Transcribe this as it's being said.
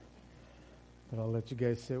But I'll let you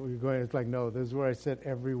guys sit where you're going. It's like, no, this is where I sit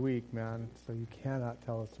every week, man. So you cannot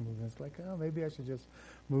tell us to move. And it's like, oh, maybe I should just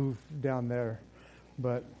move down there.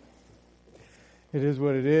 But it is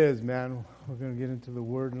what it is, man. We're going to get into the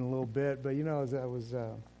Word in a little bit. But, you know, as I was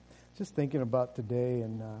just thinking about today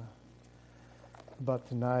and about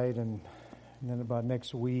tonight and then about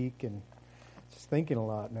next week and just thinking a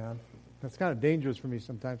lot, man. That's kind of dangerous for me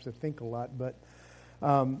sometimes to think a lot, but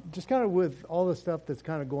just kind of with all the stuff that's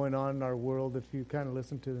kind of going on in our world, if you kind of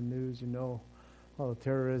listen to the news, you know all the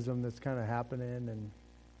terrorism that's kind of happening.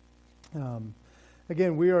 And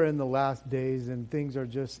again, we are in the last days, and things are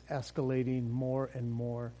just escalating more and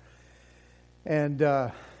more. And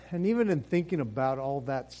even in thinking about all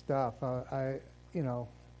that stuff, I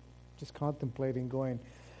just contemplating, going,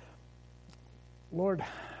 Lord,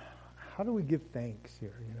 how do we give thanks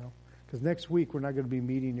here? You know, because next week we're not going to be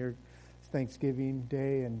meeting here. Thanksgiving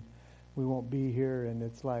Day, and we won't be here, and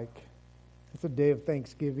it's like it's a day of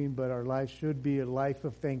Thanksgiving, but our life should be a life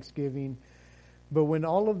of Thanksgiving. But when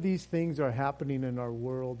all of these things are happening in our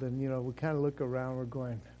world, and we kind of look around, we're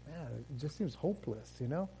going, man, it just seems hopeless,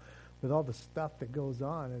 with all the stuff that goes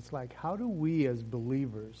on. It's like, how do we as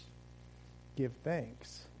believers give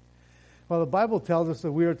thanks? Well, the Bible tells us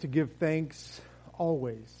that we are to give thanks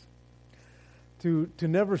always. To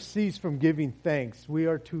never cease from giving thanks. We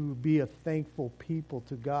are to be a thankful people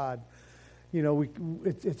to God.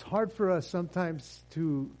 It's hard for us sometimes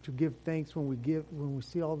to give thanks when we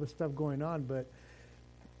see all this stuff going on. But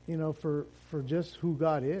for just who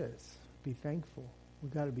God is, be thankful. We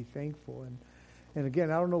got to be thankful. And again,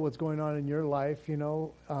 I don't know what's going on in your life.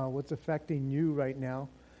 What's affecting you right now.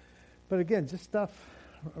 But again, just stuff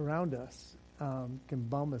around us can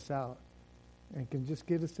bum us out. And can just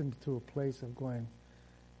get us into a place of going,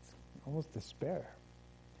 almost despair.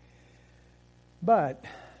 But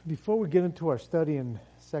before we get into our study in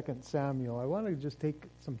 2 Samuel, I want to just take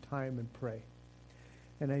some time and pray.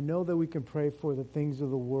 And I know that we can pray for the things of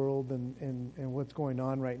the world and what's going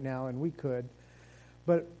on right now, and we could.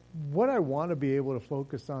 But what I want to be able to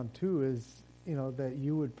focus on too is, that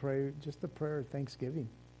you would pray just a prayer of thanksgiving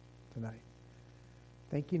tonight.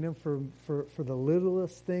 Thanking Him for the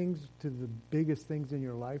littlest things to the biggest things in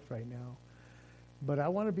your life right now. But I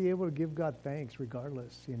want to be able to give God thanks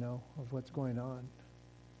regardless, of what's going on.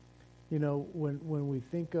 When we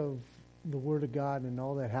think of the Word of God and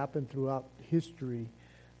all that happened throughout history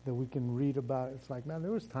that we can read about, it's like, man,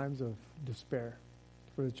 there was times of despair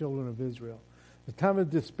for the children of Israel. The time of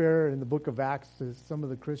despair in the book of Acts to some of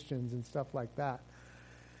the Christians and stuff like that.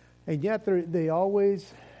 And yet they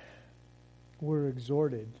always were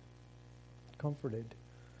exhorted, comforted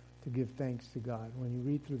to give thanks to God. When you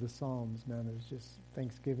read through the Psalms, man, there's just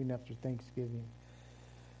thanksgiving after thanksgiving.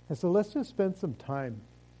 And so let's just spend some time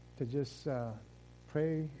to just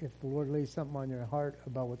pray if the Lord lays something on your heart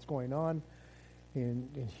about what's going on in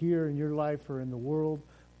here in your life or in the world.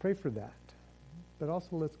 Pray for that. But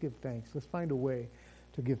also let's give thanks. Let's find a way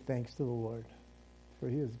to give thanks to the Lord. For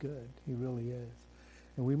He is good. He really is.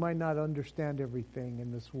 And we might not understand everything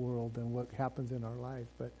in this world and what happens in our life,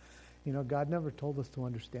 but, God never told us to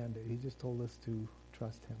understand it. He just told us to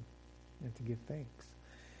trust Him and to give thanks.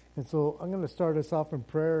 And so I'm going to start us off in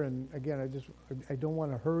prayer. And again, I don't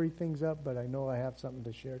want to hurry things up, but I know I have something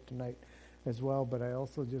to share tonight as well. But I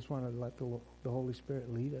also just want to let the Holy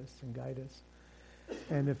Spirit lead us and guide us.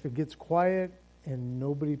 And if it gets quiet and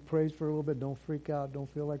nobody prays for a little bit, don't freak out.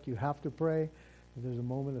 Don't feel like you have to pray. If there's a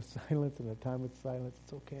moment of silence and a time of silence,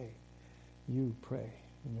 it's okay. You pray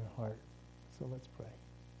in your heart. So let's pray.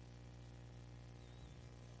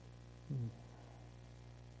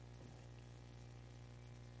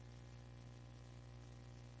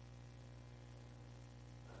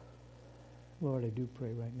 Lord, I do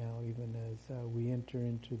pray right now, even as we enter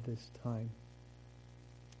into this time,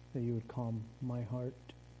 that you would calm my heart,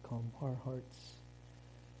 calm our hearts,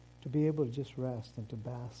 to be able to just rest and to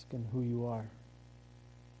bask in who you are.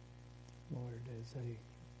 Lord, as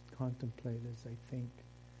I contemplate, as I think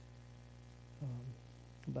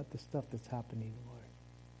about the stuff that's happening, Lord.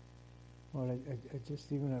 Lord, I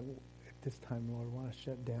just, even at this time, Lord, want to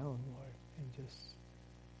shut down, Lord, and just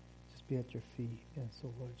be at your feet. And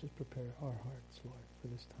so, Lord, just prepare our hearts, Lord, for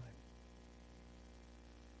this time.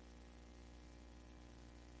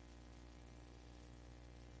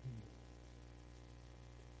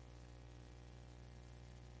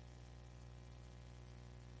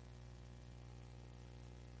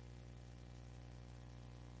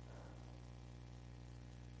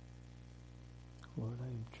 Lord, I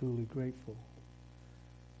am truly grateful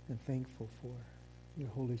and thankful for your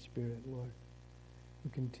Holy Spirit, Lord, who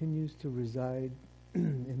continues to reside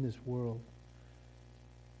in this world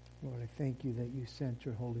Lord, I thank you that you sent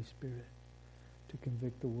your Holy Spirit to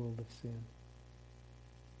convict the world of sin.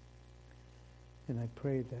 And I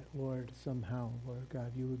pray that, Lord, somehow, Lord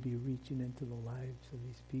God, you would be reaching into the lives of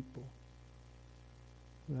these people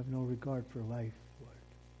who have no regard for life, Lord.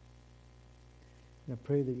 And I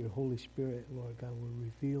pray that your Holy Spirit, Lord God, will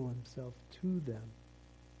reveal himself to them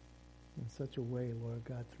in such a way, Lord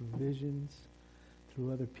God, through visions,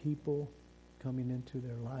 through other people coming into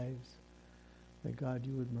their lives, that, God,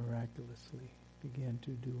 you would miraculously begin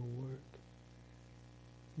to do a work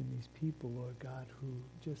in these people, Lord God, who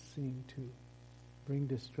just seem to bring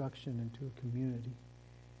destruction into a community,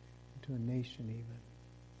 into a nation even.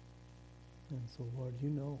 And so, Lord, you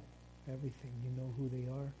know everything. You know who they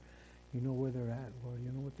are. You know where they're at, Lord.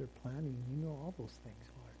 You know what they're planning. You know all those things,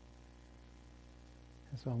 Lord.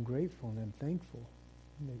 And so I'm grateful and I'm thankful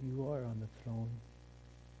that you are on the throne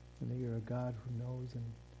and that you're a God who knows and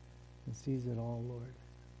sees it all, Lord.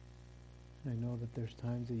 And I know that there's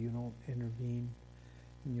times that you don't intervene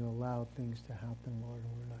and you allow things to happen, Lord,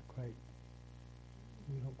 and we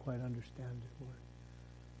don't quite understand it, Lord.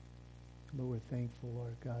 But we're thankful,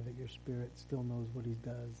 Lord God, that your Spirit still knows what he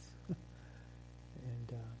does.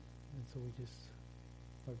 and so we just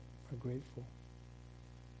are grateful,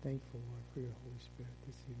 thankful, Lord, for your Holy Spirit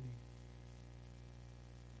this evening.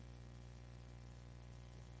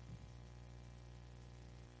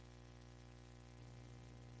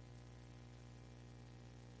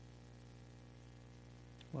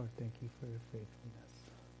 Lord, thank you for your faithfulness.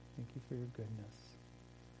 Thank you for your goodness.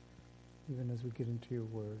 Even as we get into your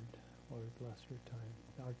word, Lord, bless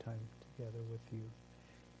our time together with you.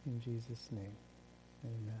 In Jesus' name,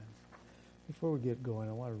 amen. Before we get going,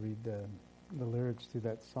 I want to read the lyrics to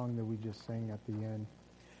that song that we just sang at the end,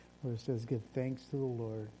 where it says, "Give thanks to the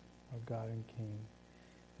Lord, our God and King.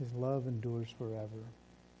 His love endures forever,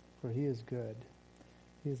 for he is good.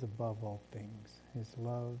 He is above all things. His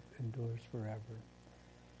love endures forever.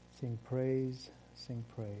 Sing praise, sing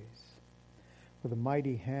praise. With a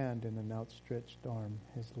mighty hand and an outstretched arm,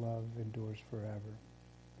 his love endures forever.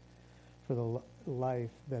 For the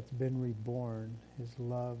life that's been reborn, his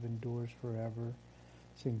love endures forever.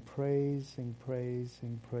 Sing praise, sing praise,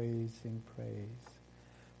 sing praise, sing praise.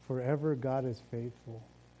 Forever God is faithful.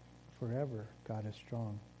 Forever God is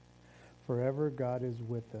strong. Forever God is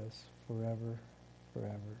with us. Forever,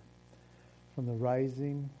 forever. From the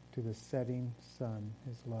rising to the setting sun,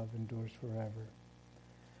 his love endures forever.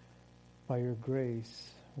 By your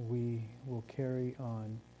grace, we will carry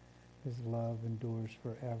on. His love endures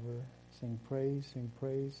forever. Sing praise, sing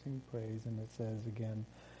praise, sing praise. And it says again,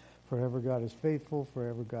 forever God is faithful,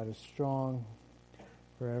 forever God is strong,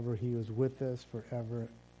 forever he is with us, forever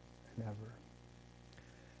and ever.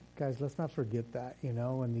 Guys, let's not forget that,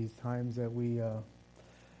 in these times that we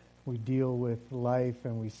deal with life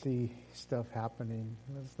and we see stuff happening.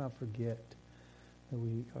 Let's not forget that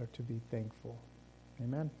we are to be thankful.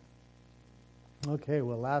 Amen? Okay,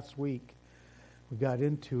 well, last week we got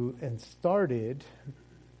into and started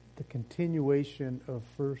the continuation of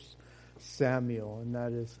 1 Samuel, and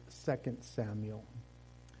that is 2 Samuel.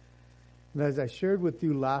 And as I shared with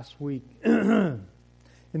you last week, in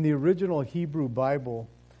the original Hebrew Bible,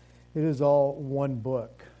 it is all one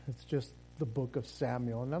book. It's just the book of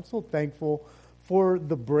Samuel. And I'm so thankful for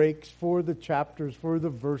the breaks, for the chapters, for the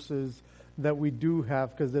verses that we do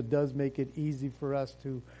have, because it does make it easy for us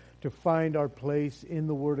to find our place in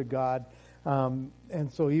the Word of God.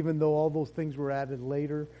 And so even though all those things were added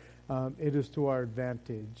later, it is to our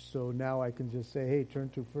advantage. So now I can just say, hey, turn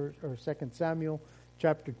to 2 Samuel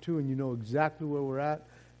chapter 2, and you know exactly where we're at.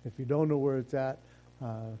 If you don't know where it's at,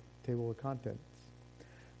 table of contents.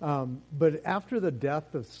 But after the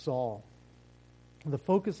death of Saul, the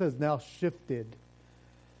focus has now shifted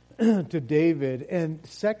to David, and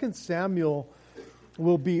 2 Samuel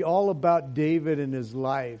will be all about David and his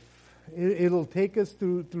life. It'll take us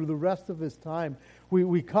through the rest of his time.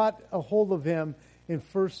 We caught a hold of him in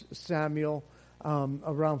 1 Samuel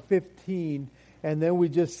around 15, and then we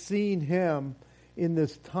just seen him in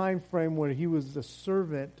this time frame where he was a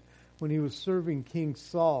servant, when he was serving King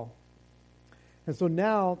Saul. And so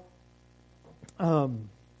now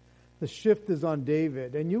the shift is on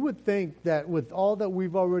David. And you would think that with all that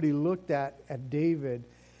we've already looked at David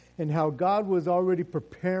and how God was already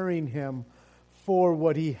preparing him for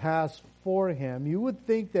what he has for him, you would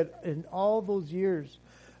think that in all those years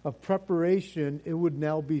of preparation, it would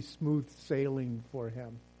now be smooth sailing for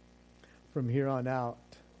him from here on out.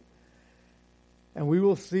 And we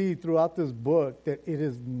will see throughout this book that it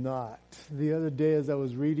is not. The other day as I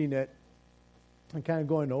was reading it and kind of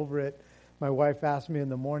going over it, my wife asked me in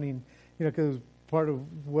the morning, because it was part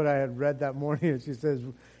of what I had read that morning, and she says,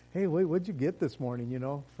 hey, wait, what'd you get this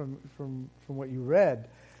morning, from what you read?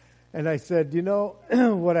 And I said,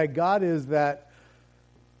 what I got is that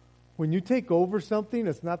when you take over something,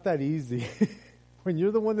 it's not that easy. When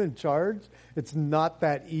you're the one in charge, it's not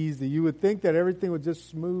that easy. You would think that everything would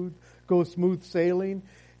just go smooth sailing,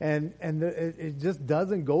 and it just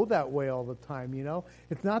doesn't go that way all the time,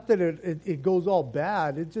 It's not that it goes all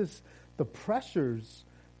bad. It's just the pressures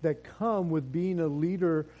that come with being a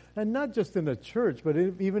leader, and not just in a church, but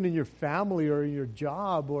even in your family or in your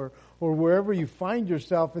job or wherever you find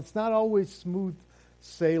yourself. It's not always smooth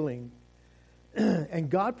sailing. And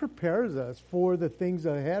God prepares us for the things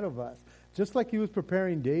ahead of us, just like he was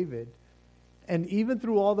preparing David. And even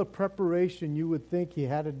through all the preparation, you would think he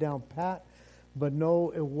had it down pat, but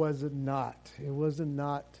no, it wasn't not. It wasn't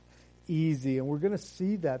not easy. And we're going to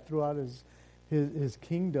see that throughout his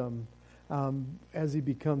kingdom as he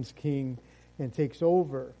becomes king and takes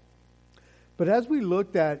over. But as we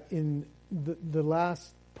looked at in the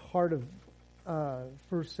last part of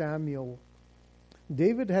 1 Samuel,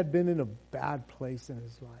 David had been in a bad place in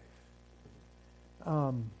his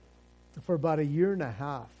life for about a year and a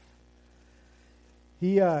half.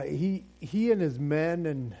 He and his men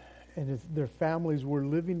and their families were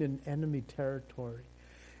living in enemy territory.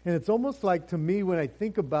 And it's almost like, to me, when I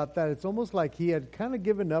think about that, it's almost like he had kind of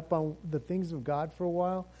given up on the things of God for a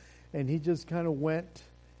while, and he just kind of went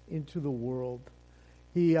into the world.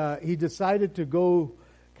 He decided to go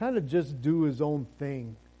kind of just do his own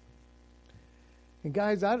thing. And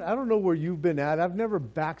guys, I don't know where you've been at. I've never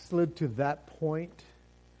backslid to that point.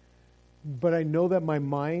 But I know that my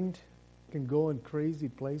mind can go in crazy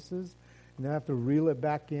places, and I have to reel it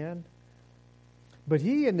back in. But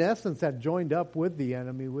he, in essence, had joined up with the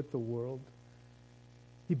enemy, with the world.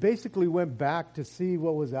 He basically went back to see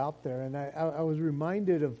what was out there. And I was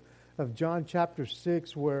reminded of John chapter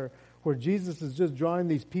 6, where Jesus is just drawing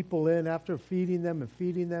these people in after feeding them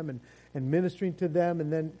and ministering to them.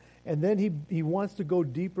 And then he wants to go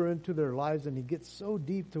deeper into their lives, and he gets so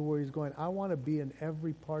deep to where he's going, I want to be in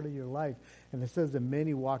every part of your life. And it says that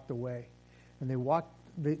many walked away. And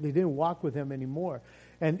they didn't walk with him anymore.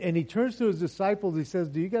 And he turns to his disciples. He says,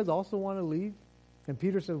 do you guys also want to leave? And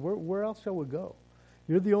Peter says, where else shall we go?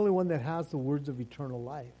 You're the only one that has the words of eternal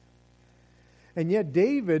life. And yet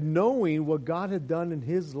David, knowing what God had done in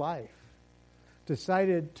his life,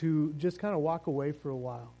 decided to just kind of walk away for a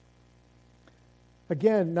while.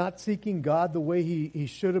 Again, not seeking God the way he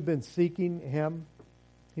should have been seeking him.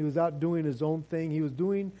 He was out doing his own thing. He was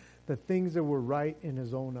doing the things that were right in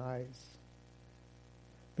his own eyes.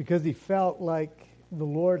 Because he felt like the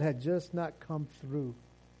Lord had just not come through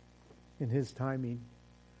in his timing.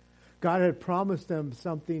 God had promised him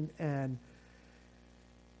something, and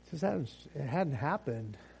it hadn't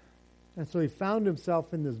happened. And so he found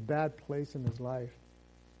himself in this bad place in his life.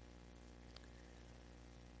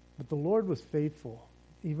 But the Lord was faithful,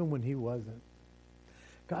 even when he wasn't.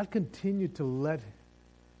 God continued to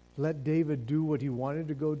let David do what he wanted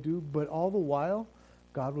to go do, but all the while,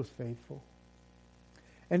 God was faithful.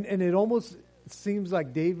 And it almost seems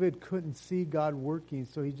like David couldn't see God working,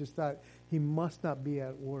 so he just thought he must not be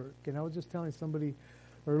at work. And I was just telling somebody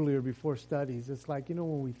earlier before studies, it's like,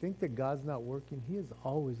 when we think that God's not working, he is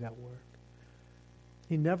always at work.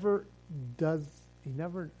 He never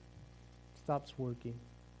stops working.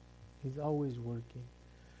 He's always working,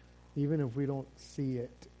 even if we don't see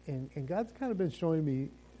it. And God's kind of been showing me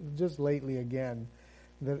just lately again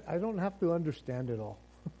that I don't have to understand it all.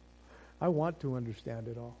 I want to understand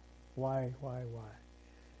it all. Why?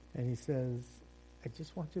 And he says, I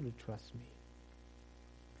just want you to trust me.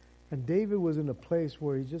 And David was in a place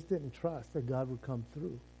where he just didn't trust that God would come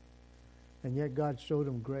through. And yet God showed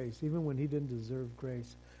him grace. Even when he didn't deserve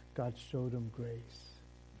grace, God showed him grace.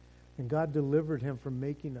 And God delivered him from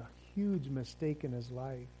making a huge mistake in his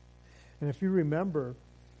life. And if you remember,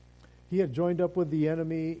 he had joined up with the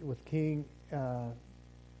enemy, with King,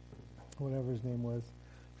 whatever his name was,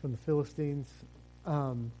 from the Philistines.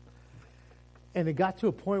 And it got to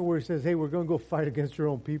a point where he says, hey, we're going to go fight against your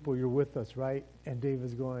own people. You're with us, right? And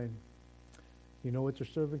David's going, you know what your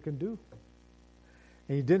servant can do?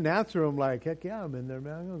 And he didn't answer him like, heck yeah, I'm in there,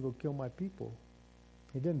 man. I'm going to go kill my people.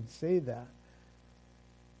 He didn't say that.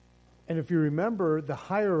 And if you remember, the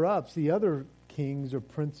higher-ups, the other kings or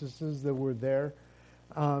princesses that were there,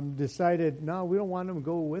 decided, no, we don't want him to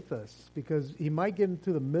go with us because he might get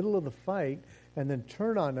into the middle of the fight and then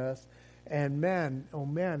turn on us. And man, oh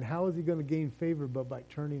man, how is he going to gain favor but by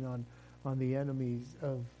turning on the enemies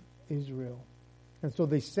of Israel? And so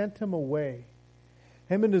they sent him away.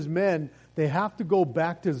 Him and his men, they have to go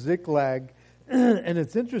back to Ziklag. And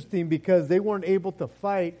it's interesting because they weren't able to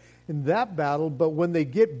fight. in that battle. But when they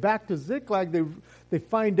get back to Ziklag, they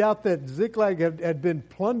find out that Ziklag had been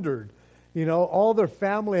plundered. You know, all their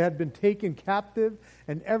family had been taken captive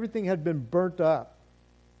and everything had been burnt up.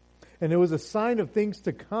 And it was a sign of things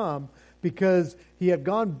to come because he had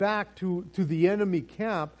gone back to the enemy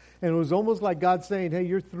camp, and it was almost like God saying, hey,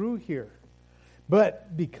 you're through here.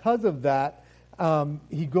 But because of that,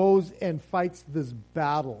 he goes and fights this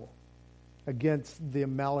battle against the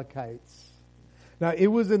Amalekites. Now, it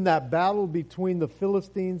was in that battle between the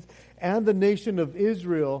Philistines and the nation of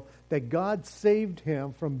Israel that God saved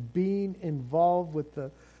him from being involved with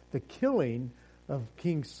the killing of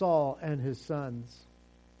King Saul and his sons.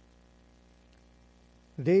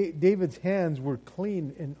 David's hands were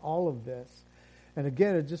clean in all of this. And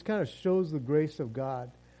again, it just kind of shows the grace of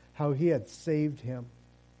God, how he had saved him.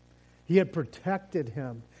 He had protected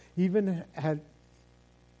him. Even had,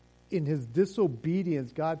 in his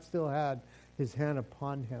disobedience, God still had his hand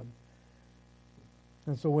upon him.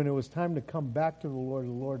 And so when it was time to come back to the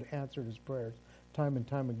Lord answered his prayers time and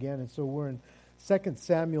time again. And so we're in 2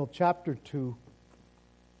 Samuel chapter 2.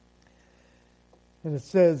 And it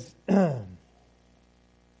says,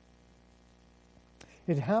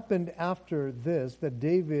 it happened after this that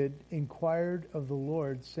David inquired of the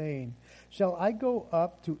Lord, saying, shall I go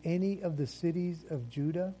up to any of the cities of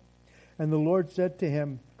Judah? And the Lord said to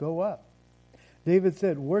him, go up. David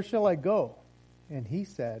said, where shall I go? And he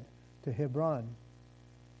said, to Hebron.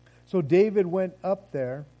 So David went up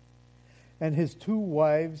there, and his 2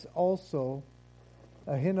 wives also,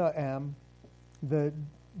 Ahinoam the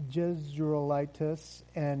Jezreelitess,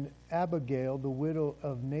 and Abigail, the widow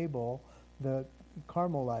of Nabal, the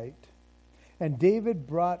Carmelite. And David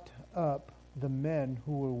brought up the men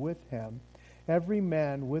who were with him, every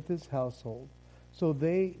man with his household. So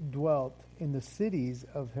they dwelt in the cities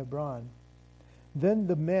of Hebron. Then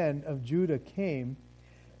the men of Judah came,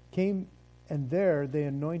 and there they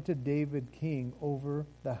anointed David king over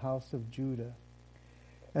the house of Judah.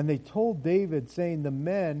 And they told David, saying, the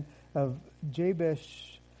men of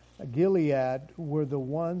Jabesh Gilead were the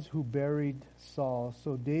ones who buried Saul.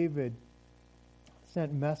 So David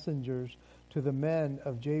sent messengers to the men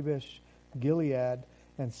of Jabesh Gilead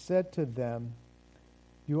and said to them,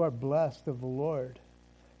 you are blessed of the Lord,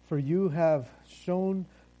 for you have shown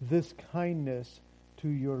this kindness to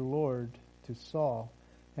your Lord, to Saul,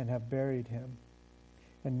 and have buried him.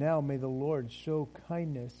 And now may the Lord show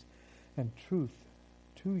kindness and truth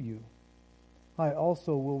to you. I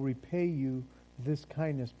also will repay you this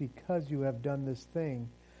kindness because you have done this thing.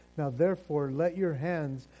 Now therefore let your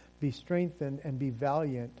hands be strengthened and be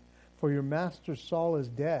valiant, for your master Saul is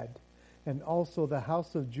dead, and also the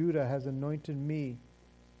house of Judah has anointed me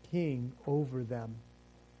king over them.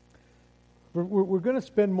 We're going to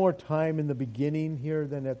spend more time in the beginning here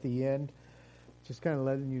than at the end. Just kind of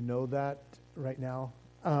letting you know that right now.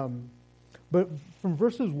 But from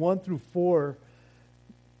verses 1 through 4,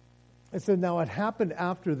 it said, now it happened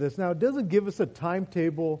after this. Now it doesn't give us a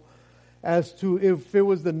timetable as to if it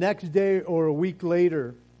was the next day or a week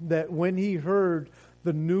later that when he heard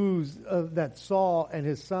the news that Saul and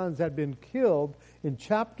his sons had been killed in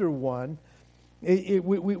chapter 1,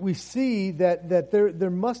 we see that there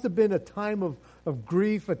must have been a time of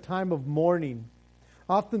grief, a time of mourning.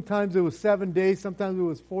 Oftentimes it was 7 days, sometimes it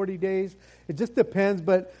was 40 days. It just depends,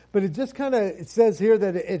 but it just kind of, it says here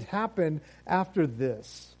that it happened after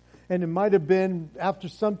this. And it might have been after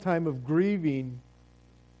some time of grieving.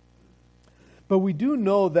 But we do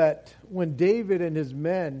know that when David and his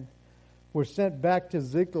men were sent back to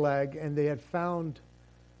Ziklag and they had found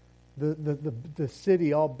the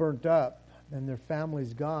city all burnt up and their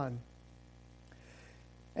families gone.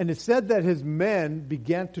 And it said that his men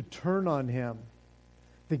began to turn on him.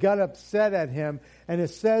 They got upset at him. And it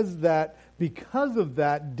says that because of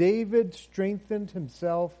that, David strengthened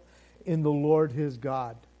himself in the Lord his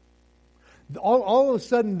God. All of a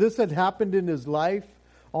sudden, this had happened in his life.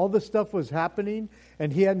 All this stuff was happening,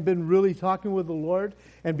 and he hadn't been really talking with the Lord.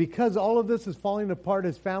 And because all of this is falling apart,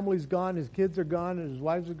 his family's gone, his kids are gone, and his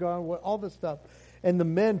wives are gone, all this stuff. And the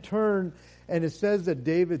men turn, and it says that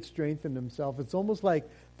David strengthened himself. It's almost like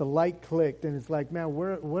the light clicked, and it's like, man,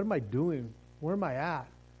 what am I doing? Where am I at?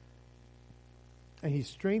 And he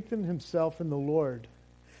strengthened himself in the Lord.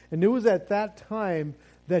 And it was at that time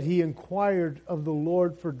that he inquired of the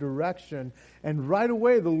Lord for direction. And right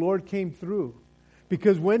away, the Lord came through.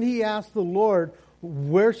 Because when he asked the Lord,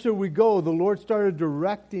 where should we go? The Lord started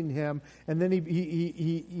directing him. And then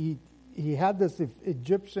he had this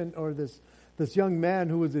Egyptian, or this young man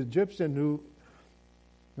who was Egyptian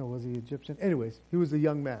no, was he Egyptian? Anyways, he was a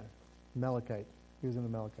young man, Amalekite. He was an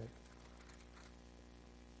Amalekite.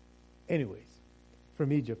 Anyways,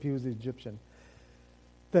 from Egypt. He was the Egyptian.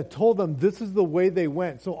 That told them this is the way they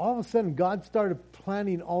went. So all of a sudden, God started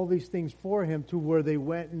planning all these things for him to where they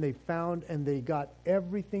went and they found and they got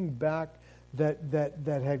everything back that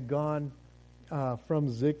had gone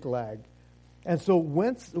from Ziklag. And so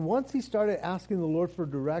once he started asking the Lord for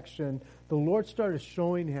direction, the Lord started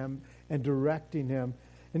showing him and directing him.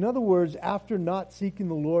 In other words, after not seeking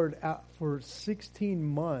the Lord for 16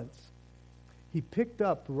 months, he picked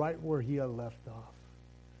up right where he had left off.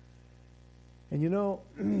 And you know,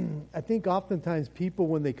 I think oftentimes people,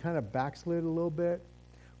 when they kind of backslid a little bit,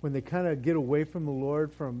 when they kind of get away from the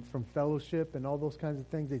Lord, from fellowship and all those kinds of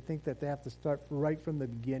things, they think that they have to start right from the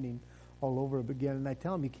beginning all over again. And I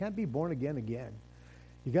tell them, you can't be born again.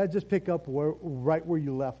 You got to just pick up right where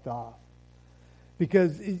you left off.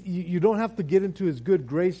 Because you don't have to get into his good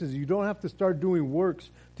graces. You don't have to start doing works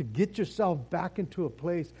to get yourself back into a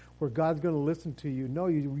place where God's going to listen to you. No,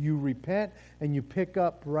 you repent and you pick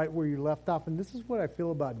up right where you left off. And this is what I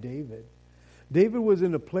feel about David. David was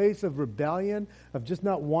in a place of rebellion, of just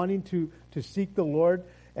not wanting to seek the Lord.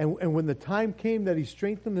 And when the time came that he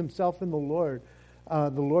strengthened himself in the Lord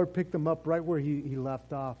picked him up right where he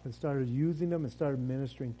left off and started using him and started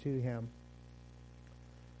ministering to him.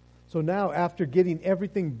 So now, after getting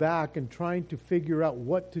everything back and trying to figure out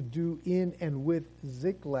what to do in and with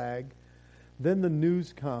Ziklag, then the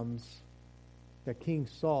news comes that King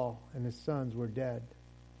Saul and his sons were dead.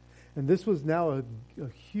 And this was now a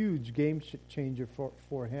huge game changer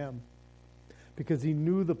for him, because he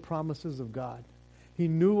knew the promises of God. He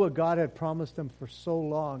knew what God had promised him for so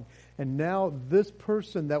long. And now this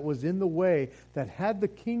person that was in the way, that had the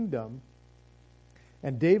kingdom,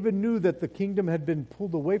 and David knew that the kingdom had been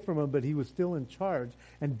pulled away from him, but he was still in charge.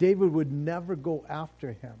 And David would never go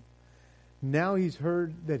after him. Now he's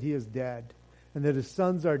heard that he is dead and that his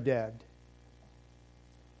sons are dead.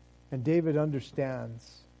 And David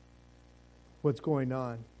understands what's going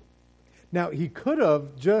on. Now, he could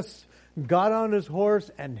have just got on his horse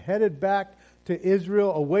and headed back to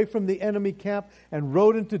Israel, away from the enemy camp, and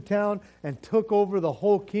rode into town and took over the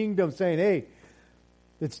whole kingdom, saying, hey,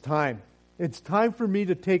 it's time. It's time for me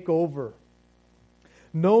to take over.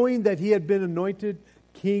 Knowing that he had been anointed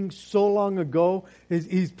king so long ago,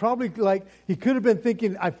 he's probably like, he could have been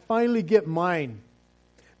thinking, I finally get mine.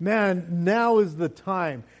 Man, now is the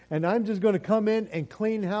time. And I'm just going to come in and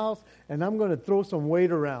clean house, and I'm going to throw some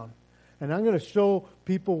weight around. And I'm going to show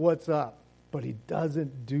people what's up. But he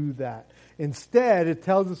doesn't do that. Instead, it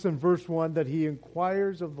tells us in verse 1 that he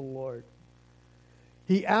inquires of the Lord.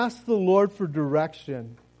 He asks the Lord for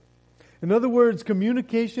direction. In other words,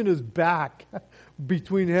 communication is back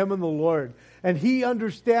between him and the Lord. And he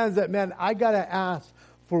understands that, man, I got to ask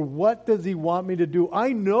for what does he want me to do.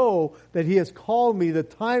 I know that he has called me. The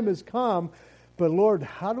time has come. But Lord,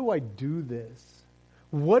 how do I do this?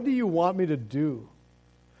 What do you want me to do?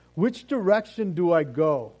 Which direction do I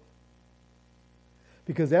go?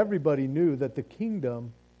 Because everybody knew that the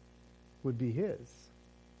kingdom would be his.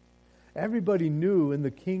 Everybody knew in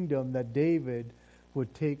the kingdom that David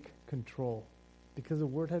would take control, because the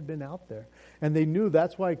word had been out there. And they knew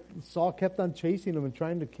that's why Saul kept on chasing him and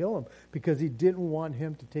trying to kill him, because he didn't want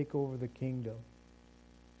him to take over the kingdom.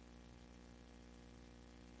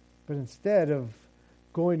 But instead of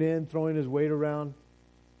going in, throwing his weight around,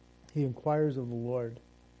 he inquires of the Lord.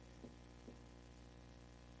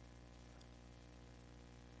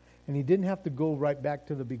 And he didn't have to go right back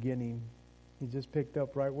to the beginning. He just picked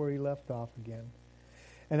up right where he left off again.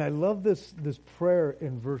 And I love this prayer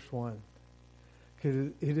in verse 1,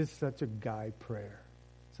 because it is such a guy prayer,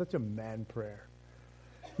 such a man prayer.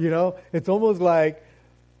 You know, it's almost like,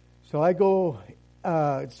 shall I go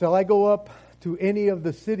up to any of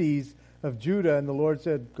the cities of Judah? And the Lord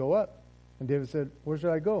said, go up. And David said, where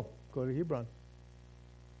should I go? Go to Hebron.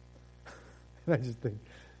 And I just think,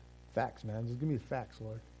 facts, man. Just give me the facts,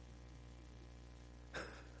 Lord.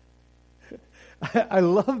 I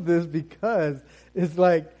love this because it's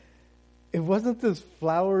like, it wasn't this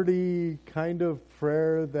flowery kind of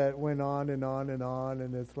prayer that went on and on and on,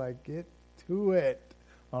 and it's like, get to it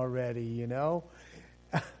already, you know?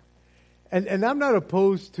 And I'm not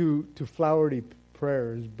opposed to flowery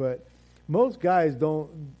prayers, but most guys don't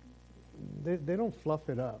fluff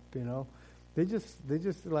it up, you know? They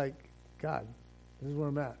just like, God, this is where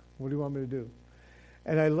I'm at. What do you want me to do?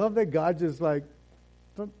 And I love that God just like,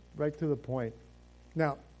 right to the point.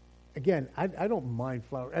 Now, again, I don't mind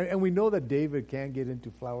flower. And we know that David can get into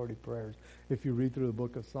flowery prayers if you read through the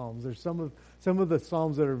book of Psalms. There's some of the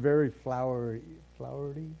Psalms that are very flowery.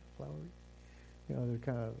 You know, they're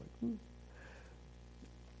kind of like,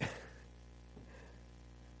 ooh.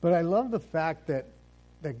 But I love the fact that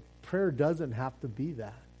prayer doesn't have to be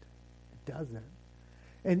that. It doesn't.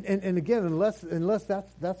 And again, unless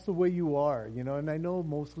that's the way you are, you know, and I know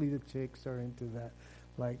mostly the chicks are into that,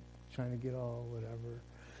 like trying to get all whatever.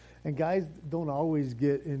 And guys don't always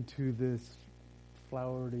get into this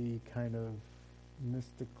flowery kind of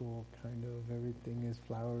mystical kind of everything is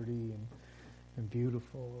flowery and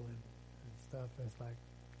beautiful and stuff. And it's like,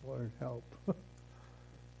 Lord, help.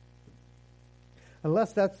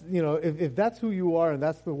 Unless that's, you know, if that's who you are and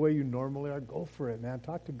that's the way you normally are, go for it, man.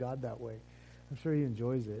 Talk to God that way. I'm sure he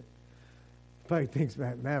enjoys it. Probably thinks,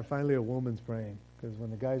 man, finally a woman's praying. Because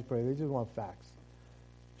when the guys pray, they just want facts.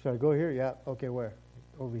 Should I go here? Yeah. Okay, where?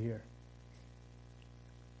 Over here.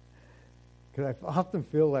 Because I often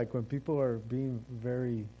feel like when people are being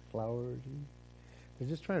very flowery, they're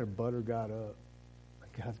just trying to butter God up.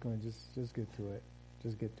 Like God's going, just get to it.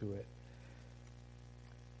 Just get to it.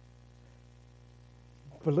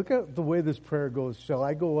 But look at the way this prayer goes. Shall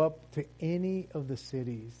I go up to any of the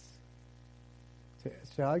cities?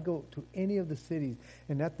 Shall I go to any of the cities?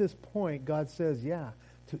 And at this point, God says, yeah,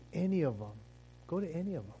 to any of them. Go to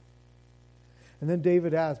any of them. And then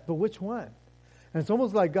David asks, but which one? And it's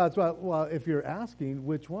almost like God's, well, if you're asking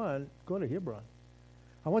which one, go to Hebron.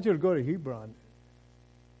 I want you to go to Hebron.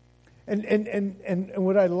 And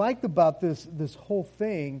what I liked about this whole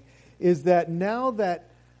thing is that now that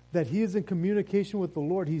he is in communication with the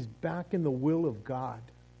Lord, he's back in the will of God.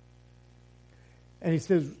 And he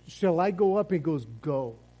says, shall I go up? He goes,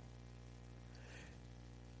 go.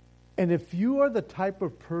 And if you are the type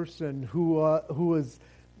of person who is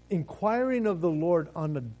inquiring of the Lord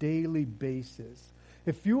on a daily basis,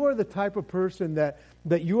 if you are the type of person that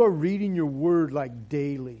you are reading your word like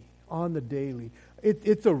daily, on the daily,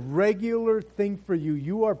 it's a regular thing for you.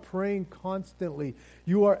 You are praying constantly.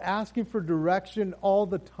 You are asking for direction all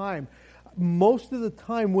the time. Most of the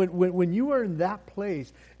time when you are in that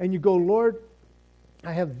place and you go, Lord,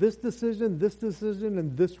 I have this decision,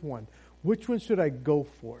 and this one. Which one should I go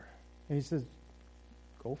for? And he says,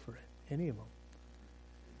 go for it. Any of them.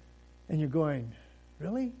 And you're going,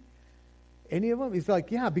 really? Any of them? He's like,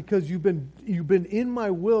 yeah, because you've been in my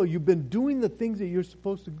will. You've been doing the things that you're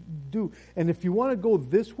supposed to do. And if you want to go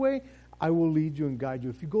this way, I will lead you and guide you.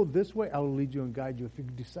 If you go this way, I will lead you and guide you. If you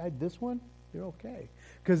decide this one, you're okay.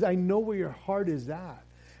 Because I know where your heart is at.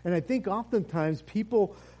 And I think oftentimes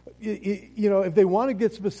people, you know, if they want to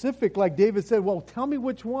get specific, like David said, well, tell me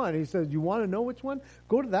which one. He says, you want to know which one?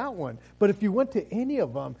 Go to that one. But if you went to any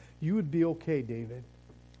of them, you would be okay, David.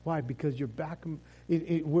 Why? Because you're back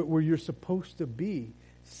where you're supposed to be,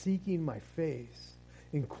 seeking my face,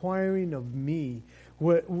 inquiring of me,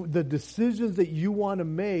 the decisions that you want to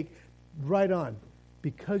make, right on.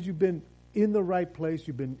 Because you've been in the right place,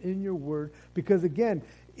 you've been in your word. Because again,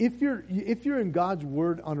 if you're in God's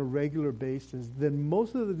word on a regular basis, then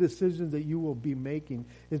most of the decisions that you will be making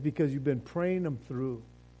is because you've been praying them through.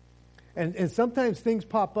 And sometimes things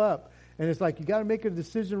pop up, and it's like you got to make a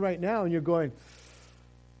decision right now, and you're going,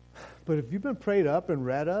 but if you've been prayed up and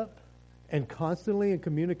read up and constantly in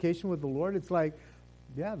communication with the Lord, it's like,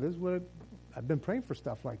 yeah, this is what I've been praying for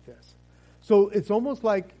stuff like this. So it's almost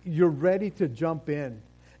like you're ready to jump in.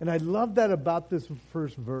 And I love that about this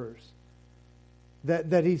first verse.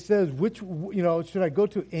 That he says, should I go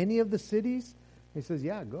to any of the cities? He says,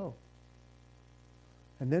 yeah, go.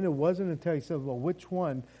 And then it wasn't until he said, well, which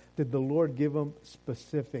one did the Lord give him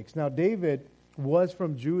specifics? Now, David was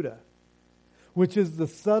from Judah, which is the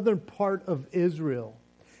southern part of Israel.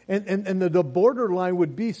 And the borderline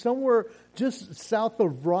would be somewhere just south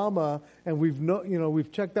of Ramah, and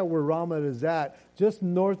we've checked out where Ramah is at, just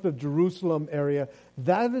north of Jerusalem area.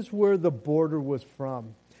 That is where the border was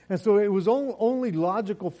from. And so it was only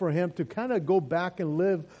logical for him to kind of go back and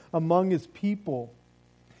live among his people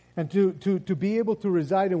and to be able to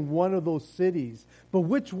reside in one of those cities. But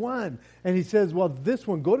which one? And he says, well, this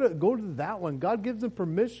one, go to that one. God gives him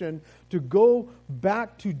permission to go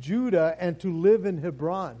back to Judah and to live in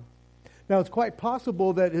Hebron. Now, it's quite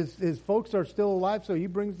possible that his folks are still alive, so he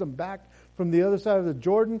brings them back from the other side of the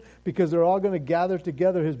Jordan because they're all going to gather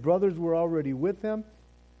together. His brothers were already with him.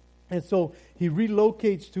 And so he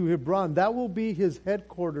relocates to Hebron. That will be his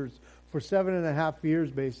headquarters for 7.5 years,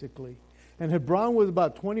 basically. And Hebron was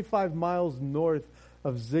about 25 miles north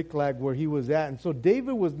of Ziklag, where he was at. And so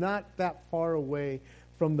David was not that far away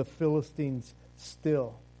from the Philistines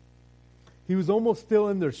still. He was almost still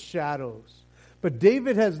in their shadows. But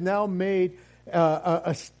David has now made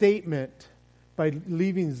a statement by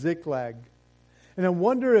leaving Ziklag. And I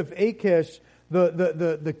wonder if Achish,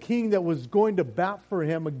 the king that was going to bat for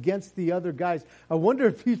him against the other guys, I wonder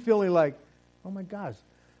if he's feeling like, oh my gosh,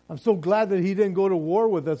 I'm so glad that he didn't go to war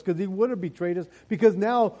with us, because he would have betrayed us. Because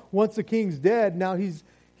now, once the king's dead, now he's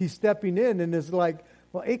stepping in, and it's like,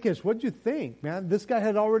 well, Achish, what'd you think, man? This guy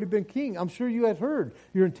had already been king. I'm sure you had heard.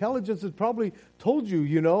 Your intelligence has probably told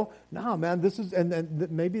you, nah, man, this is,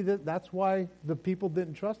 and maybe that's why the people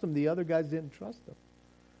didn't trust him. The other guys didn't trust him.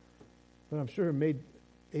 But I'm sure it made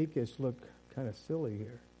Achish look kind of silly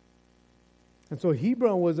here. And so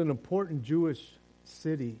Hebron was an important Jewish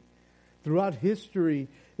city. Throughout history,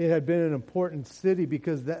 it had been an important city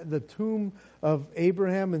because the tomb of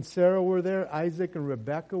Abraham and Sarah were there, Isaac and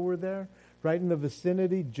Rebekah were there, right in the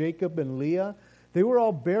vicinity, Jacob and Leah. They were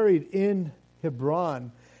all buried in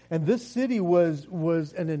Hebron. And this city was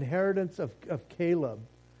an inheritance of Caleb.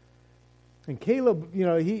 And Caleb,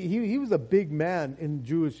 he was a big man in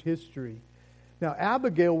Jewish history. Now,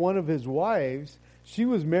 Abigail, one of his wives, she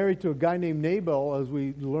was married to a guy named Nabal, as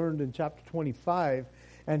we learned in chapter 25,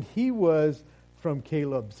 and he was from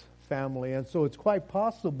Caleb's family. And so it's quite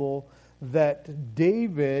possible that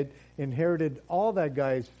David inherited all that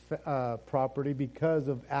guy's property because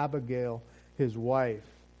of Abigail, his wife.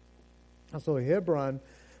 And so Hebron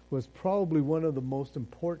was probably one of the most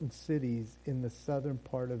important cities in the southern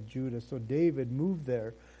part of Judah. So David moved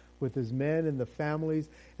there with his men and the families,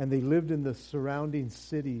 and they lived in the surrounding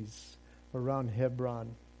cities around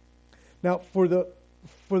Hebron. Now, for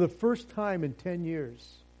the first time in 10 years,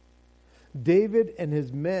 David and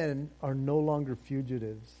his men are no longer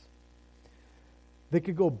fugitives. They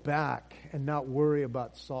could go back and not worry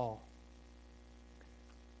about Saul.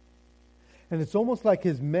 And it's almost like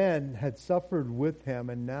his men had suffered with him,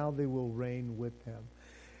 and now they will reign with him.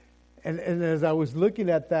 And as I was looking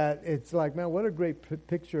at that, it's like, man, what a great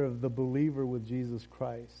picture of the believer with Jesus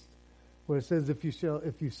Christ. Where it says, if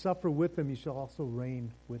you suffer with him, you shall also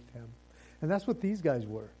reign with him. And that's what these guys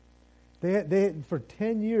were. They for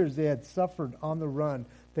 10 years, they had suffered on the run.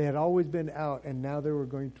 They had always been out, and now they were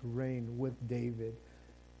going to reign with David.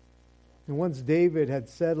 And once David had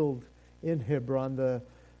settled in Hebron,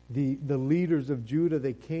 the leaders of Judah,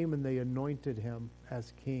 they came and they anointed him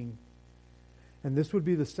as king. And this would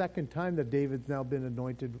be the second time that David's now been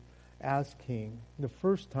anointed as king. The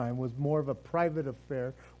first time was more of a private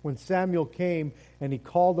affair when Samuel came and he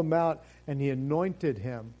called him out and he anointed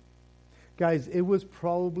him. Guys, it was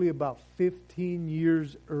probably about 15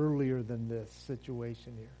 years earlier than this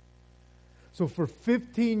situation here. So for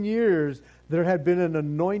 15 years, there had been an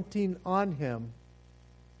anointing on him,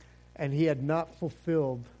 and he had not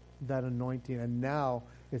fulfilled that anointing, and now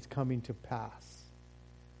it's coming to pass.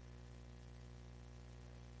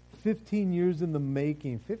 15 years in the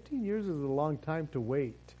making. 15 years is a long time to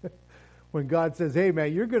wait. When God says, hey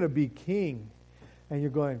man, you're going to be king. And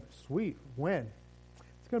you're going, sweet, when?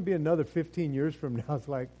 It's going to be another 15 years from now. It's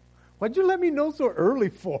like, why'd you let me know so early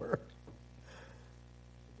for?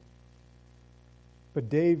 But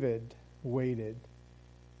David waited.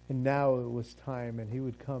 And now it was time, and he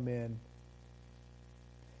would come in.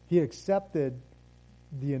 He accepted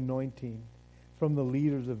the anointing from the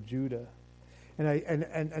leaders of Judah.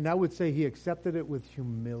 And I would say he accepted it with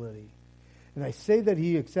humility. And I say that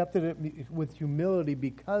he accepted it with humility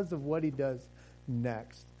because of what he does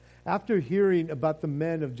next. After hearing about the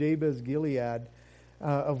men of Jabez Gilead,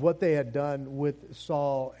 of what they had done with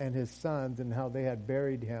Saul and his sons and how they had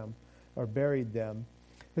buried them,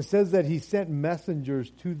 it says that he sent messengers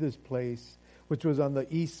to this place, which was on the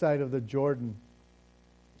east side of the Jordan.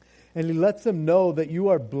 And he lets them know that you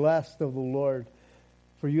are blessed of the Lord,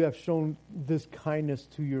 for you have shown this kindness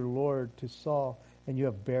to your Lord, to Saul, and you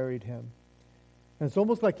have buried him. And it's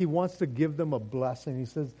almost like he wants to give them a blessing. He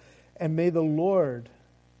says, and may the Lord,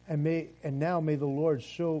 now may the Lord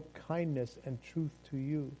show kindness and truth to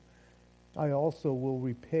you. I also will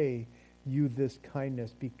repay you this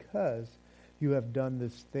kindness because you have done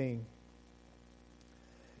this thing.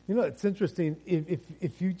 You know, it's interesting.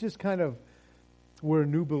 If you just kind of were a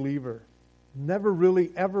new believer, never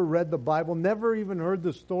really ever read the Bible, never even heard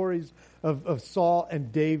the stories of Saul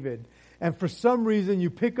and David, and for some reason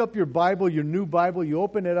you pick up your Bible, your new Bible, you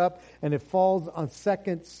open it up, and it falls on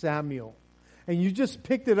 2 Samuel. And you just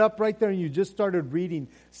picked it up right there and you just started reading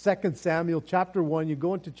 2 Samuel chapter 1. You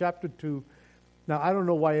go into chapter 2. Now, I don't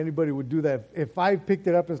know why anybody would do that. If I picked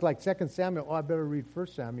it up, it's like 2 Samuel. I better read 1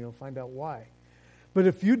 Samuel and find out why. But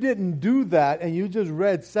if you didn't do that and you just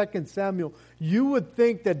read 2 Samuel, you would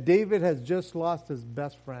think that David has just lost his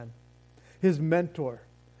best friend, his mentor,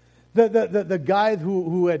 the guy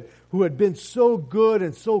who had been so good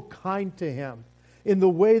and so kind to him in the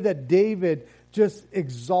way that David just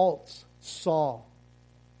exalts Saul,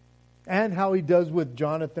 and how he does with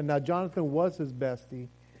Jonathan. Now, Jonathan was his bestie,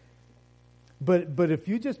 But if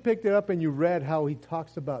you just picked it up and you read how he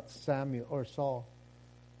talks about Samuel or Saul,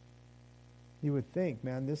 you would think,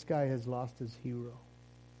 man, this guy has lost his hero.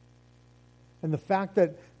 And the fact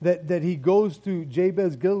that he goes to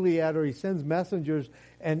Jabez Gilead, or he sends messengers,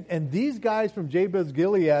 and these guys from Jabez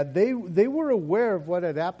Gilead, they were aware of what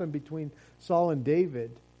had happened between Saul and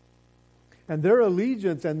David. And their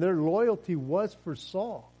allegiance and their loyalty was for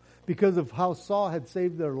Saul because of how Saul had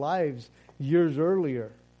saved their lives years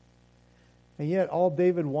earlier. And yet all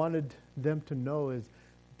David wanted them to know is,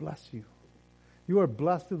 bless you. You are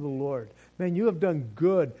blessed of the Lord. Man, you have done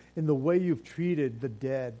good in the way you've treated the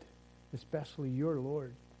dead, especially your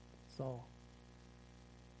Lord, Saul.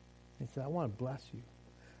 He said, I want to bless you.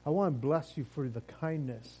 I want to bless you for the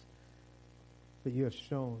kindness that you have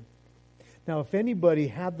shown. Now, if anybody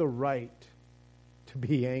had the right to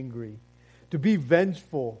be angry, to be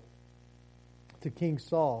vengeful to King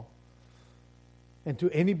Saul, and to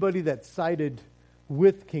anybody that sided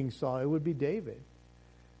with King Saul, it would be David.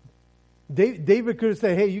 David could have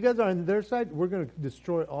said, hey, you guys are on their side, we're going to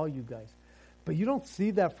destroy all you guys. But you don't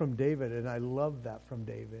see that from David, and I love that from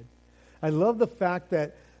David. I love the fact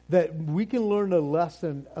that we can learn a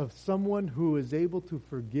lesson of someone who is able to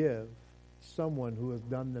forgive someone who has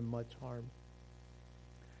done them much harm.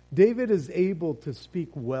 David is able to speak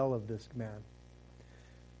well of this man.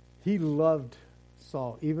 He loved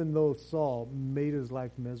Saul, even though Saul made his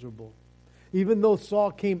life miserable. Even though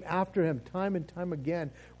Saul came after him time and time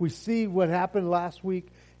again. We see what happened last week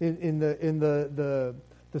in the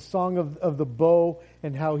song of the bow,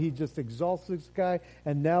 and how he just exalts this guy.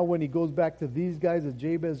 And now when he goes back to these guys at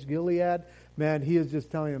Jabez Gilead, man, he is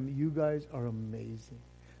just telling them, you guys are amazing.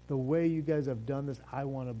 The way you guys have done this, I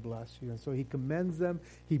want to bless you. And so he commends them.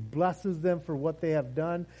 He blesses them for what they have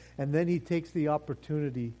done. And then he takes the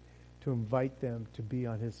opportunity to invite them to be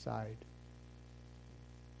on his side.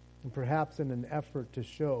 And perhaps in an effort to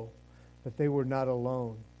show that they were not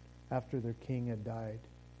alone after their king had died.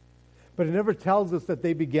 But it never tells us that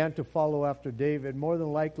they began to follow after David. More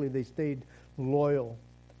than likely, they stayed loyal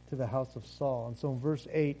to the house of Saul. And so in verse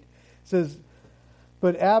 8, it says,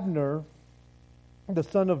 but Abner, the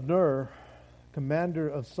son of Ner, commander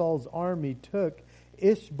of Saul's army, took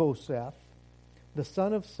Ishbosheth, the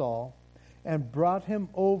son of Saul, and brought him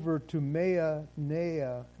over to Mahanaim,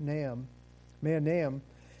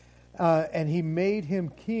 and he made him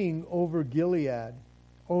king over Gilead,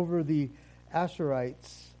 over the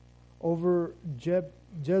Asherites, over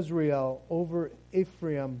Jezreel, over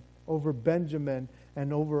Ephraim, over Benjamin,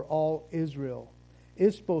 and over all Israel.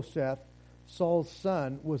 Ishbosheth, Saul's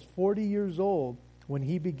son, was 40 years old when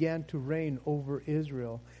he began to reign over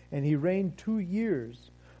Israel, and he reigned 2 years.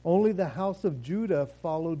 Only the house of Judah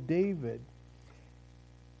followed David.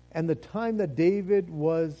 And the time that David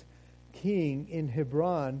was king in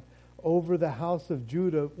Hebron over the house of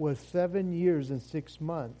Judah was 7 years and 6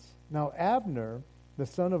 months. Now Abner, the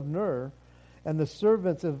son of Ner, and the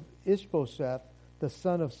servants of Ishbosheth, the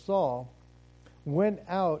son of Saul, went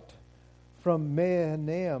out from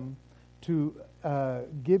Mahanaim to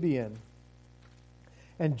Gibeon.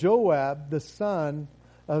 And Joab, the son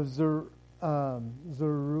of Zeruiah,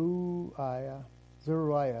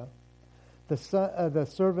 the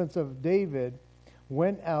servants of David,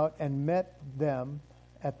 went out and met them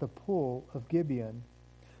at the pool of Gibeon.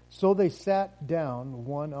 So they sat down,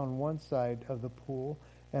 one on one side of the pool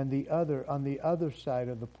and the other on the other side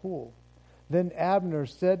of the pool. Then Abner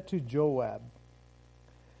said to Joab,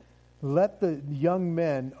 let the young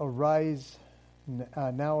men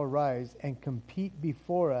now arise and compete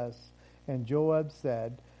before us. And Joab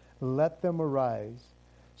said, let them arise.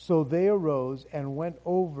 So they arose and went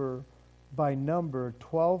over by number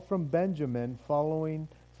 12 from Benjamin,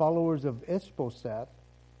 followers of Ishbosheth,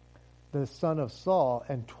 the son of Saul,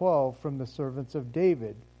 and 12 from the servants of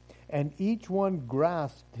David. And each one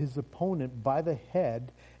grasped his opponent by the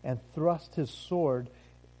head and thrust his sword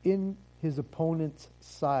in his opponent's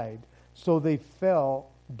side. So they fell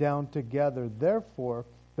down together. Therefore,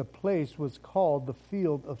 the place was called the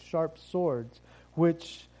field of sharp swords,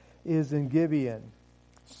 which is in Gibeon.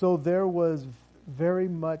 So there was a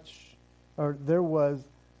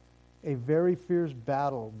very fierce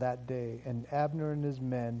battle that day, and Abner and his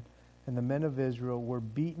men and the men of Israel were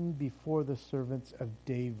beaten before the servants of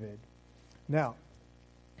David. Now,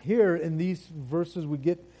 here in these verses, we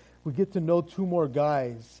get to know two more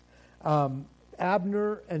guys,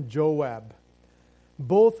 Abner and Joab.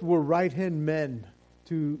 Both were right-hand men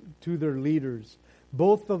to their leaders.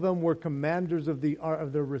 Both of them were commanders of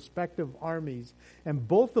their respective armies, and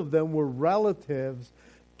both of them were relatives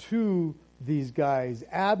to these guys.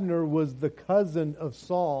 Abner was the cousin of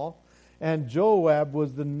Saul, and Joab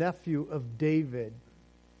was the nephew of David.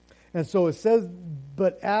 And so it says,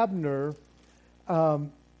 but Abner,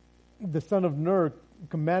 the son of Ner,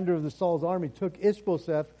 commander of the Saul's army, took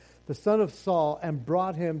Ishbosheth, the son of Saul, and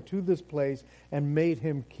brought him to this place and made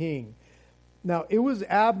him king. Now, it was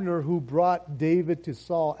Abner who brought David to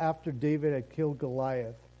Saul after David had killed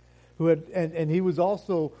Goliath. And he was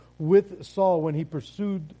also with Saul when he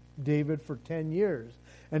pursued David for 10 years.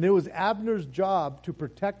 And it was Abner's job to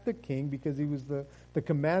protect the king because he was the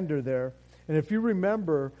commander there. And if you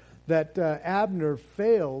remember that Abner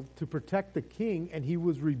failed to protect the king, and he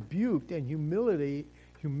was rebuked and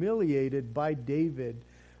humiliated by David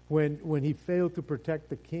when he failed to protect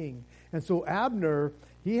the king. And so Abner,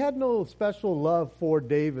 he had no special love for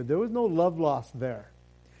David. There was no love lost there.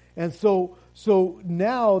 And so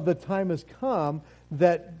now the time has come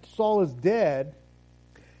that Saul is dead.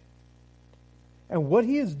 And what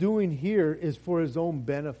he is doing here is for his own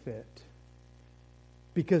benefit.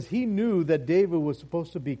 Because he knew that David was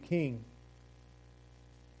supposed to be king.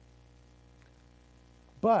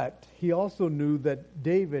 But he also knew that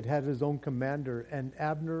David had his own commander, and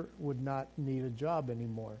Abner would not need a job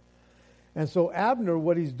anymore. And so Abner,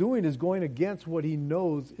 what he's doing is going against what he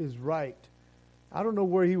knows is right. I don't know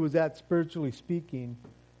where he was at spiritually speaking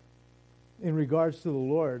in regards to the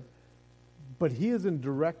Lord, but he is in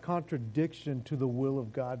direct contradiction to the will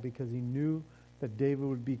of God because he knew that David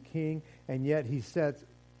would be king, and yet he sets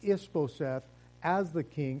Ishbosheth as the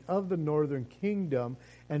king of the northern kingdom,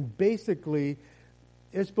 and basically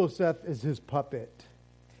Ishbosheth is his puppet.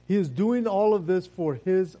 He is doing all of this for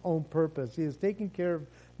his own purpose. He is taking care of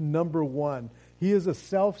number one. He is a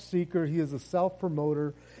self-seeker. He is a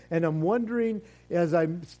self-promoter. And I'm wondering, as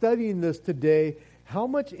I'm studying this today, how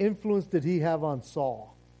much influence did he have on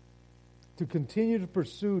Saul to continue to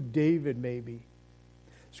pursue David maybe?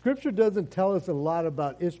 Scripture doesn't tell us a lot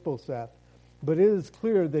about Ishbosheth, but it is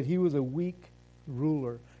clear that he was a weak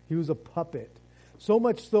ruler. He was a puppet. So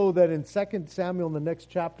much so that in 2 Samuel, in the next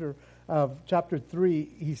chapter, chapter 3,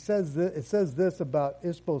 it says this about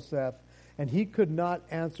Ishbosheth, and he could not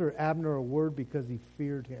answer Abner a word because he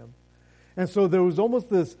feared him. And so there was almost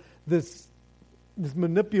this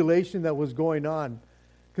manipulation that was going on,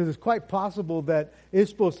 because it's quite possible that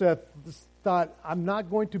Ishbosheth thought, I'm not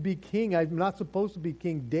going to be king. I'm not supposed to be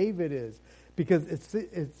king. David is. Because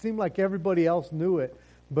it seemed like everybody else knew it,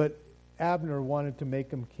 but Abner wanted to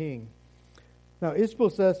make him king. Now,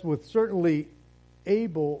 Ishbosheth was certainly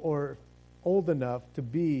able or old enough to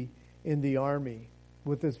be in the army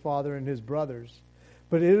with his father and his brothers.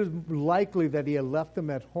 But it is likely that he had left them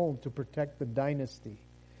at home to protect the dynasty.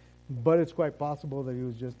 But it's quite possible that he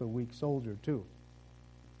was just a weak soldier too.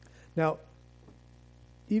 Now,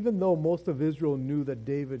 even though most of Israel knew that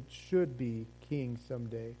David should be king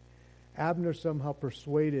someday, Abner somehow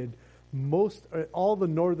persuaded all the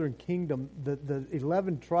northern kingdom, the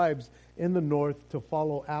 11 tribes in the north, to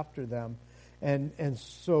follow after them. And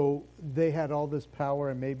so they had all this power,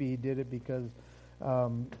 and maybe he did it because,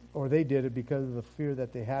 or they did it because of the fear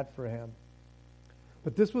that they had for him.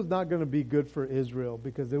 But this was not going to be good for Israel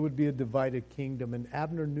because there would be a divided kingdom, and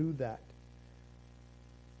Abner knew that.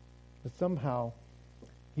 But somehow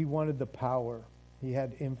he wanted the power. He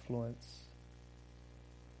had influence.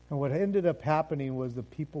 And what ended up happening was the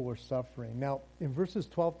people were suffering. Now, in verses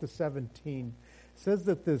 12 to 17, it says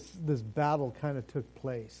that this battle kind of took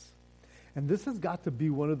place. And this has got to be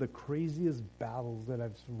one of the craziest battles that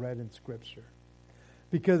I've read in Scripture.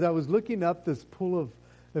 Because I was looking up this pool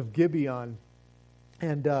of Gibeon,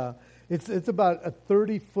 and it's about a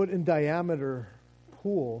 30-foot in diameter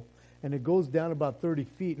pool, and it goes down about 30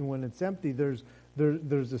 feet. And when it's empty, there's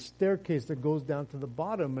a staircase that goes down to the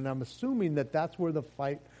bottom, and I'm assuming that that's where the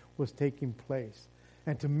fight was taking place.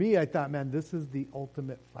 And to me, I thought, man, this is the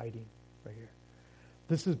ultimate fighting right here.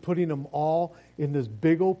 This is putting them all in this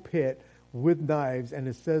big old pit with knives, and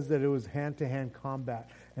it says that it was hand-to-hand combat,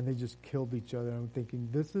 and they just killed each other. I'm thinking,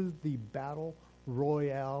 this is the battle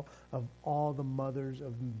royale of all the mothers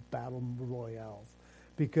of battle royales,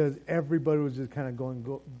 because everybody was just kind of going,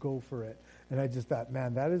 go for it. And I just thought,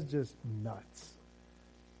 man, that is just nuts.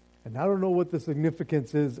 And I don't know what the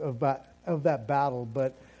significance is of that battle,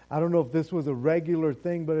 but I don't know if this was a regular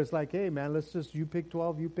thing, but it's like, hey, man, you pick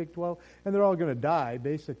 12, you pick 12, and they're all going to die,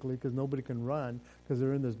 basically, because nobody can run, because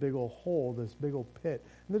they're in this big old hole, this big old pit,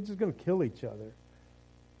 and they're just going to kill each other.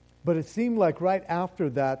 But it seemed like right after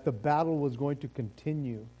that, the battle was going to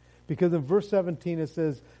continue, because in verse 17 it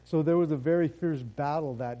says, so there was a very fierce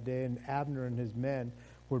battle that day, and Abner and his men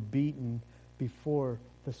were beaten before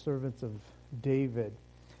the servants of David.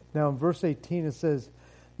 Now in verse 18 it says,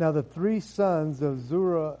 now the three sons of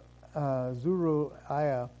Zeruiah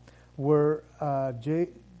were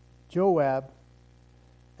Joab,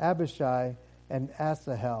 Abishai, and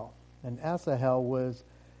Asahel. And Asahel was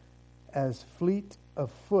as fleet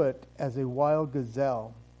of foot as a wild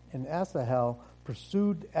gazelle. And Asahel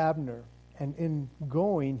pursued Abner, and in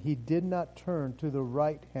going he did not turn to the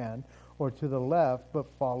right hand or to the left, but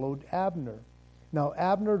followed Abner. Now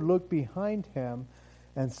Abner looked behind him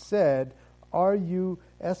and said, "Are you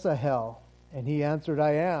Asahel?" And he answered,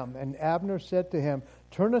 "I am." And Abner said to him,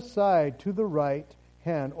 "Turn aside to the right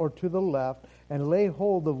hand or to the left, and lay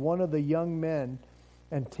hold of one of the young men,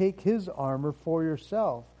 and take his armor for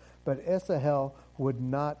yourself." But Asahel would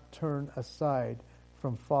not turn aside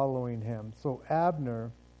from following him. So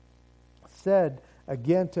Abner said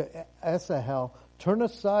again to Asahel, "Turn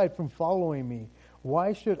aside from following me.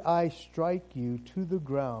 Why should I strike you to the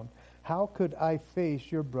ground? How could I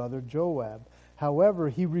face your brother Joab?" However,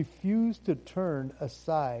 he refused to turn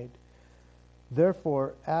aside.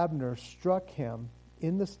 Therefore Abner struck him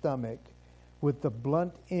in the stomach with the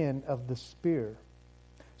blunt end of the spear,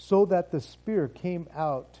 so that the spear came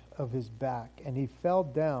out of his back, and he fell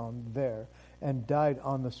down there and died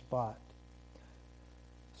on the spot.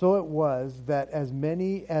 So it was that as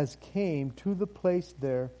many as came to the place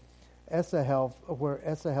there, where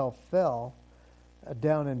Asahel fell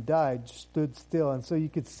down and died, stood still. And so you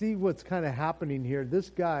could see what's kind of happening here. This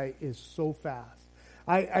guy is so fast.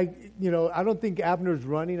 I don't think Abner's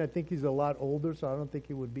running. I think he's a lot older, so I don't think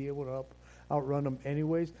he would be able to outrun him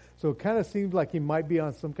anyways. So it kind of seems like he might be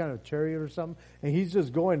on some kind of chariot or something, and he's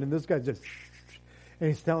just going, and this guy's just, and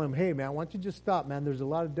he's telling him, "Hey, man, why don't you just stop, man? There's a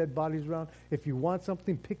lot of dead bodies around. If you want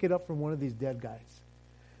something, pick it up from one of these dead guys.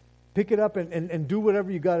 Pick it up and do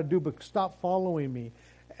whatever you got to do, but stop following me."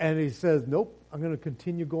 And he says, "Nope, I'm going to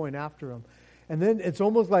continue going after him." And then it's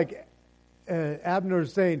almost like Abner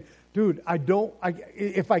is saying, "Dude,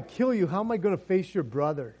 if I kill you, how am I going to face your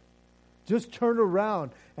brother? Just turn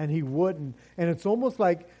around." And he wouldn't. And it's almost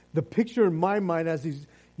like the picture in my mind as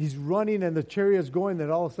he's running and the chariot's going, that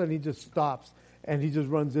all of a sudden he just stops and he just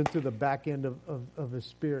runs into the back end of his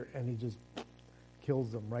spear, and he just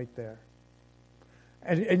kills them right there.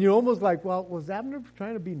 And you're almost like, well, was Abner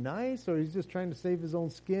trying to be nice, or he's just trying to save his own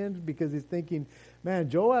skin? Because he's thinking, man,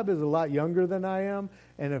 Joab is a lot younger than I am,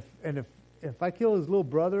 and if I kill his little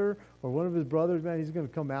brother or one of his brothers, man, he's going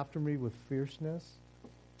to come after me with fierceness.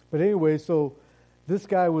 But anyway, so this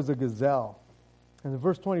guy was a gazelle. And in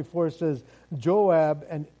verse 24 it says, Joab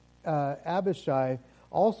and Abishai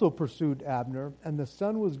also pursued Abner, and the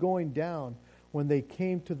sun was going down when they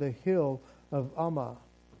came to the hill of Ammah,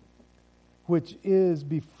 which is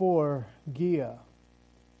before Giah,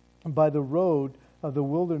 by the road of the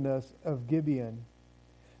wilderness of Gibeon.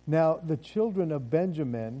 Now the children of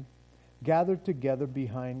Benjamin gathered together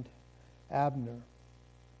behind Abner,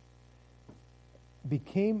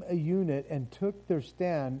 became a unit, and took their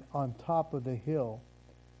stand on top of the hill.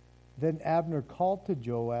 Then Abner called to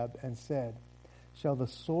Joab and said, "Shall the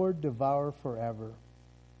sword devour forever?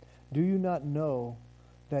 Do you not know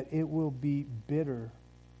that it will be bitter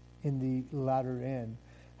in the latter end?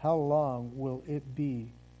 How long will it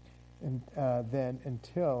be then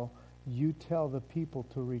until you tell the people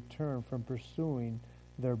to return from pursuing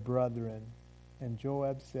their brethren?" And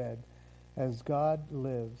Joab said, "As God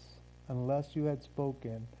lives, unless you had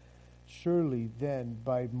spoken, surely then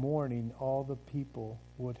by morning all the people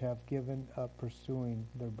would have given up pursuing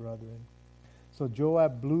their brethren." So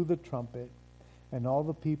Joab blew the trumpet, and all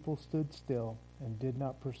the people stood still and did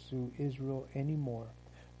not pursue Israel any more,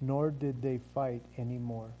 nor did they fight any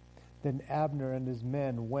more. Then Abner and his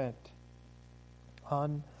men went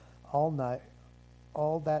on all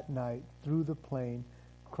that night through the plain,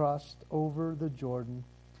 crossed over the Jordan,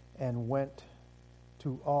 and went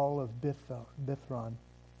to all of Bithron,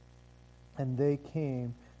 and they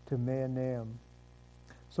came to Mahanaim.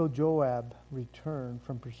 So Joab returned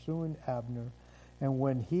from pursuing Abner, and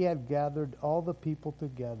when he had gathered all the people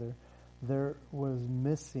together, there was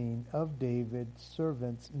missing of David's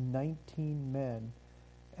servants 19 men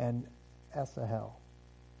and Asahel.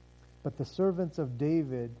 But the servants of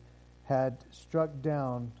David had struck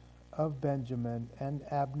down of Benjamin and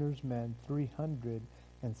Abner's men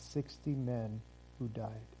 360 men who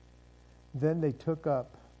died. Then they took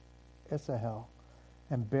up Asahel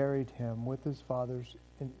and buried him in his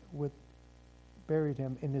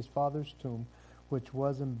father's tomb, which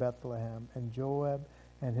was in Bethlehem. And Joab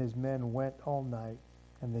and his men went all night,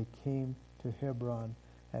 and they came to Hebron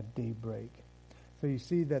at daybreak. So you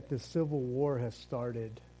see that the civil war has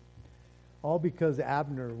started, all because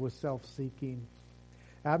Abner was self-seeking.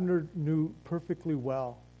 Abner knew perfectly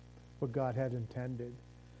well what God had intended,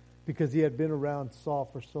 because he had been around Saul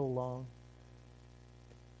for so long.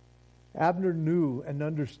 Abner knew and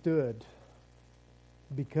understood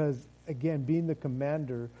because, again, being the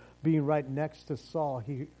commander, being right next to Saul,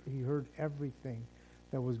 he heard everything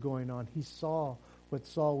that was going on. He saw what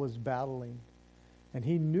Saul was battling. And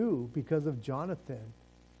he knew, because of Jonathan,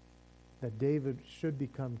 that David should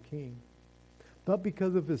become king. Not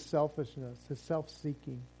because of his selfishness, his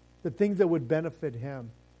self-seeking, the things that would benefit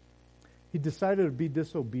him. He decided to be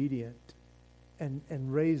disobedient and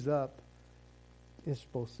raise up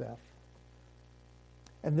Ishbosheth.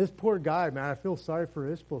 And this poor guy, man, I feel sorry for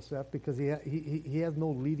Ishbosheth because he has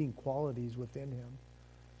no leading qualities within him.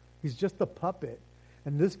 He's just a puppet.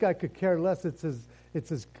 And this guy could care less. It's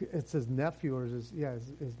his nephew, or his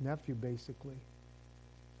nephew, basically.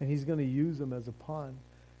 And he's going to use him as a pawn.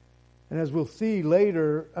 And as we'll see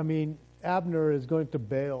later, Abner is going to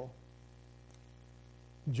Baal.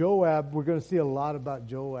 Joab, we're going to see a lot about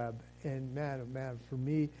Joab. And man, for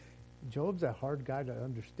me, Joab's a hard guy to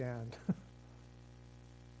understand.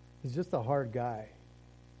 He's just a hard guy.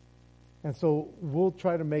 And so we'll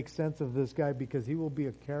try to make sense of this guy because he will be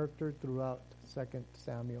a character throughout 2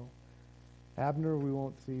 Samuel. Abner we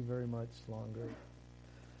won't see very much longer.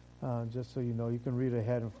 Just so you know, you can read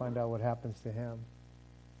ahead and find out what happens to him.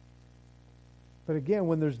 But again,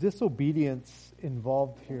 when there's disobedience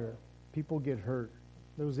involved here, people get hurt.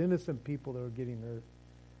 There was innocent people that were getting hurt.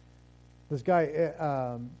 This guy,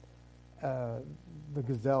 the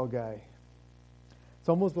gazelle guy, it's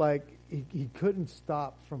almost like he couldn't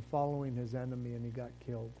stop from following his enemy and he got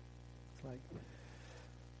killed. It's like,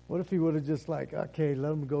 what if he would have just okay,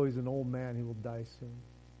 let him go, he's an old man, he will die soon.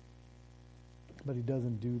 But he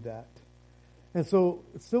doesn't do that. And so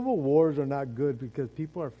civil wars are not good because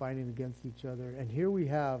people are fighting against each other. And here we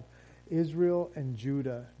have Israel and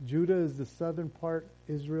Judah. Judah is the southern part,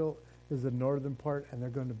 Israel is the northern part, and they're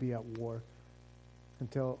going to be at war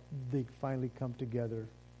until they finally come together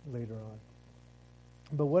later on.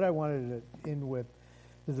 But what I wanted to end with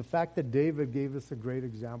is the fact that David gave us a great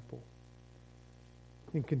example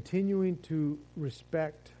in continuing to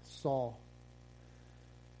respect Saul.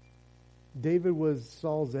 David was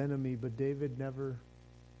Saul's enemy, but David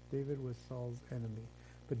was Saul's enemy.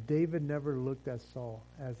 But David never looked at Saul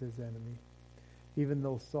as his enemy, even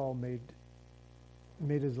though Saul made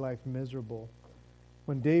his life miserable.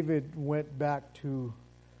 When David went back to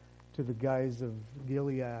the guys of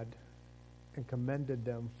Gilead and commended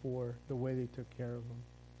them for the way they took care of him,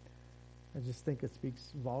 I just think it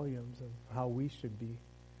speaks volumes of how we should be,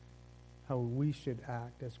 how we should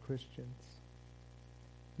act as Christians.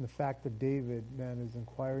 And the fact that David, man, is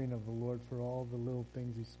inquiring of the Lord for all the little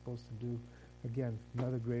things he's supposed to do. Again,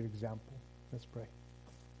 another great example. Let's pray.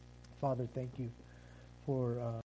 Father, thank you for